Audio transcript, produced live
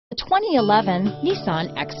2011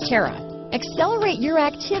 Nissan Xterra. Accelerate your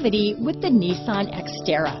activity with the Nissan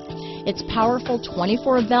Xterra. Its powerful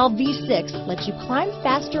 24-valve V6 lets you climb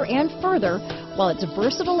faster and further, while its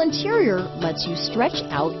versatile interior lets you stretch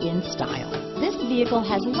out in style. This vehicle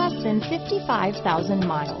has less than 55,000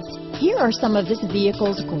 miles. Here are some of this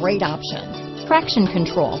vehicle's great options: traction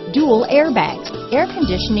control, dual airbags, air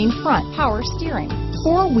conditioning front, power steering,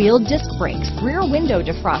 four-wheel disc brakes, rear window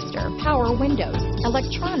defroster, power windows,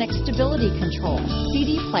 electronic stability control,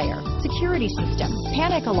 CD player, security system,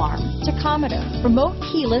 panic alarm, tachometer, remote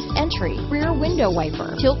keyless entry, rear window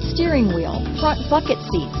wiper, tilt steering wheel, front bucket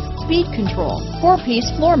seats, speed control, 4-piece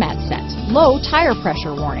floor mat set, low tire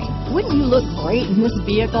pressure warning. Wouldn't you look great in this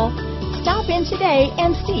vehicle? Stop in today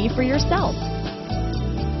and see for yourself.